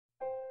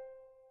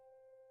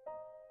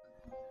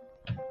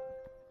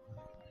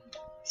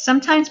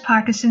Sometimes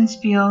Parkinson's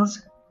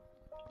feels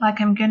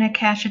like I'm gonna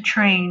catch a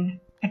train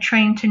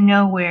to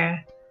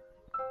nowhere,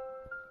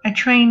 a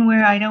train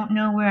where I don't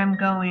know where I'm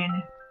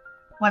going,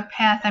 what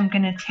path I'm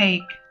gonna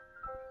take.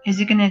 Is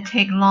it gonna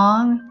take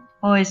long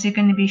or is it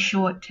gonna be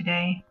short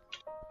today?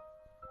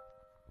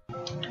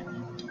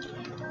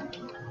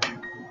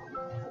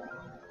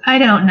 I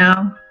don't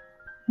know.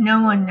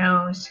 No one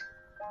knows.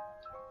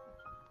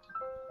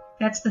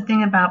 That's the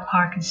thing about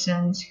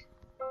Parkinson's.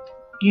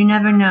 You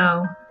never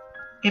know.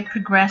 It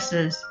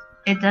progresses.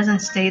 It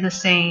doesn't stay the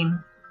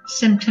same.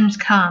 Symptoms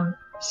come,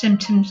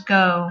 symptoms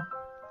go.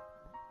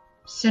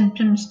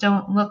 Symptoms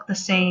don't look the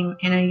same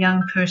in a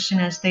young person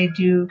as they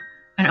do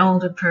an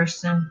older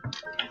person.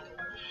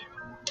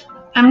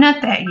 I'm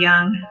not that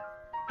young,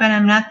 but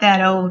I'm not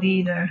that old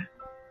either.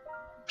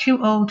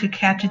 Too old to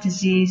catch a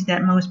disease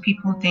that most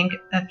people think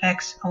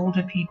affects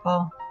older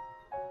people.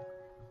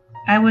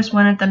 I was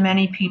one of the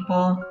many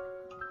people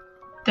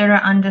that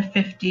are under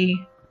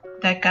 50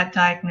 that got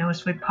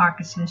diagnosed with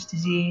Parkinson's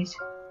disease.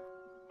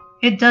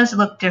 It does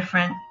look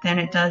different than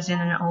it does in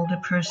an older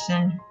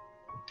person.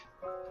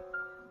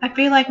 I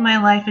feel like my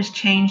life has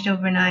changed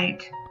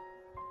overnight,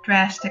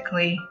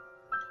 drastically.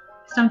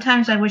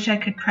 Sometimes I wish I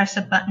could press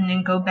a button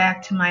and go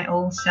back to my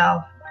old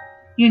self.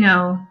 You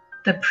know,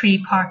 the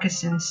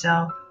pre-Parkinson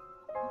self.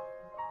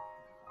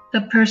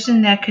 The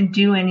person that could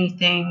do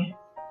anything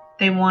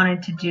they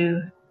wanted to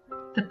do.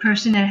 The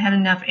person that had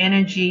enough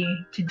energy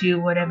to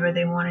do whatever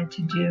they wanted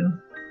to do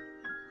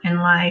in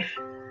life.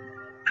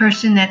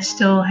 Person that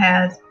still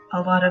has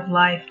a lot of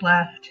life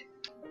left.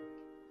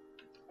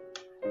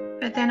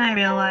 But then I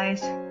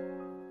realized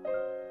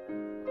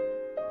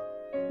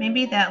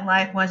maybe that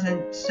life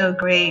wasn't so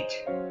great.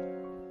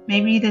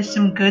 Maybe there's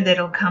some good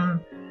that'll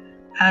come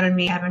out of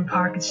me having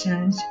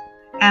Parkinson's.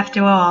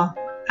 After all,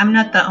 I'm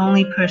not the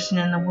only person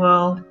in the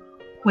world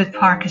with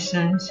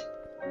Parkinson's.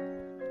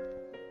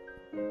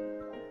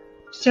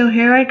 So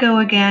here I go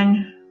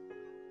again,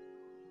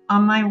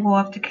 on my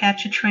walk to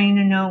catch a train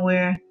to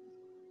nowhere,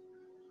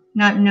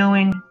 not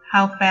knowing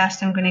how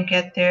fast I'm going to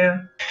get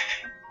there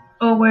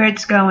or where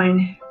it's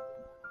going.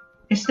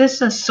 Is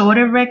this a sort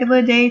of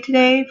regular day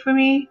today for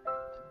me,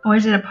 or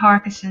is it a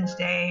Parkinson's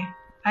day?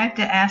 I have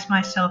to ask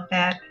myself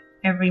that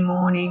every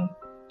morning,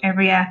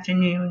 every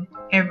afternoon,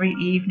 every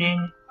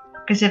evening,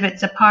 because if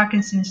it's a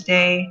Parkinson's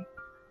day,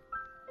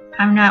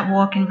 I'm not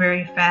walking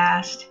very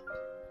fast.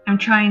 I'm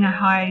trying to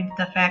hide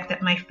the fact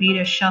that my feet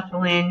are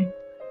shuffling.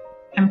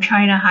 I'm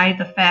trying to hide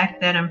the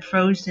fact that I'm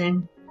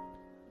frozen.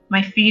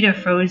 My feet are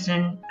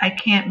frozen. I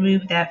can't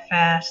move that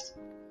fast.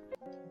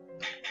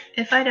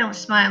 If I don't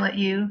smile at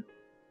you,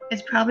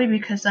 it's probably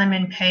because I'm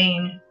in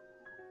pain.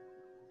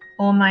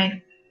 All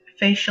my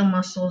facial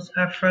muscles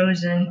are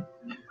frozen.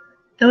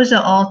 Those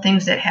are all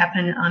things that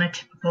happen on a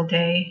typical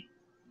day.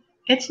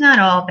 It's not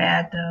all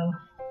bad though.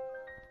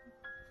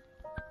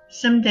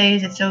 Some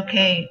days it's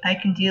okay. I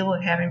can deal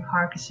with having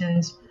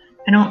Parkinson's.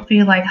 I don't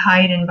feel like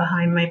hiding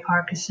behind my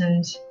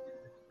Parkinson's.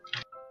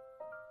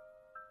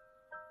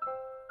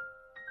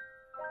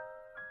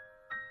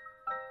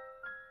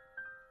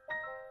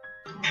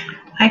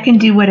 I can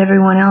do what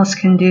everyone else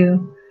can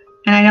do,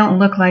 and I don't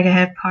look like I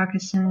have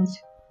Parkinson's.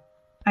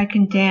 I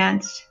can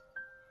dance.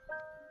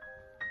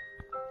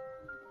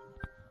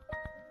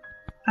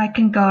 I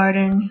can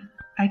garden.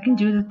 I can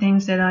do the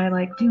things that I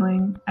like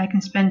doing. I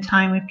can spend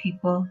time with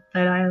people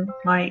that I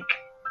like.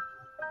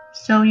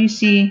 So you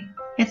see,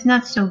 it's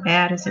not so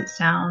bad as it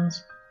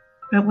sounds.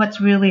 But what's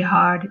really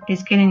hard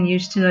is getting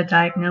used to the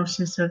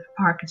diagnosis of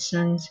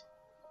Parkinson's.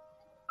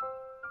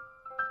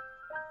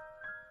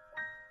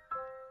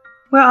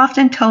 We're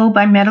often told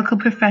by medical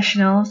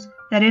professionals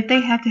that if they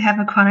had to have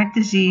a chronic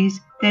disease,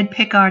 they'd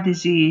pick our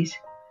disease.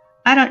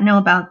 I don't know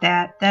about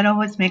that. That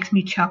always makes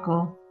me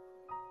chuckle.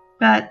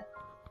 But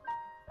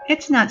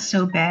it's not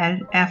so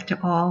bad after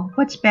all.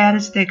 What's bad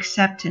is the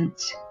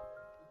acceptance.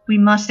 We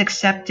must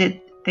accept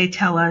it, they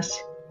tell us.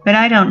 But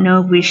I don't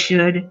know if we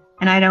should,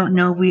 and I don't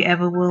know if we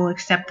ever will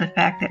accept the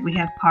fact that we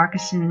have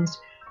Parkinson's.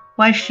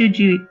 Why should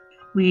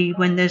we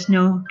when there's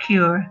no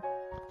cure?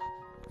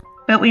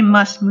 But we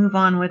must move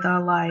on with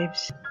our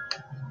lives.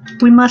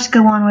 We must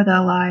go on with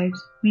our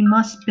lives. We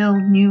must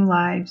build new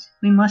lives.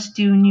 We must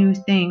do new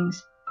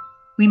things.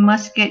 We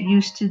must get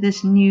used to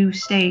this new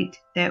state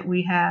that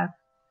we have.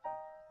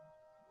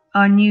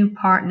 Our new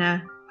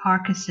partner,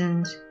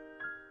 Parkinson's.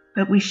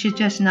 But we should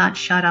just not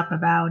shut up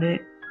about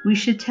it. We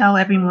should tell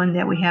everyone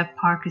that we have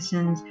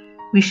Parkinson's.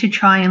 We should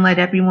try and let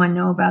everyone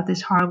know about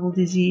this horrible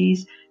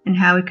disease and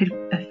how it could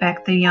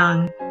affect the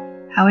young,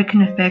 how it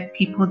can affect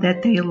people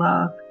that they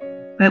love.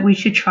 But we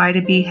should try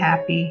to be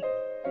happy.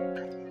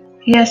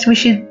 Yes, we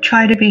should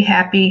try to be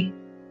happy.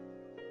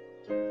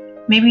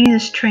 Maybe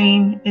this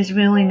train is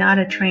really not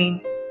a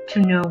train to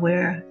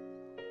nowhere.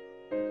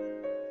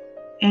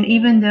 And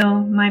even though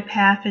my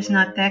path is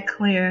not that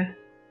clear,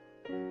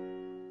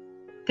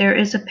 there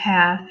is a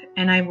path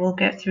and I will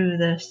get through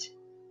this.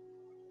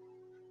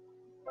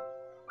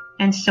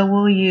 And so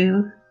will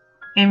you.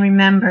 And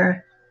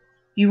remember,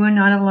 you are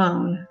not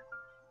alone.